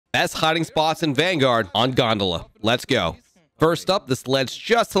Best hiding spots in Vanguard on Gondola. Let's go. First up, this ledge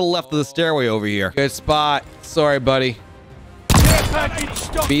just to the left of the stairway over here. Good spot. Sorry, buddy.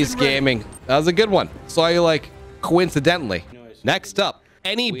 Beast Gaming. That was a good one. Saw you like coincidentally. Next up,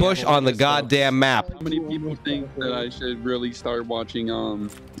 any bush on the goddamn map. How many people think that I should really start watching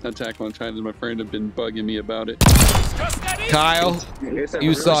Attack on Titan? My friend have been bugging me about it. Kyle,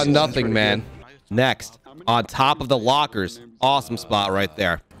 you saw nothing, man. Next, on top of the lockers. Awesome spot right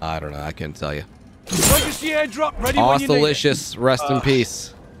there. I don't know. I can't tell you. Delicious. Rest in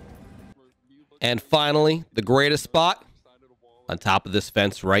peace. And finally, the greatest spot on top of this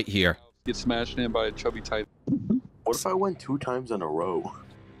fence right here. Get smashed in by a chubby Titan. What if I went 2 times in a row?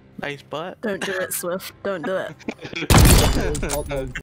 Nice butt. Don't do it, Swift. Don't do it.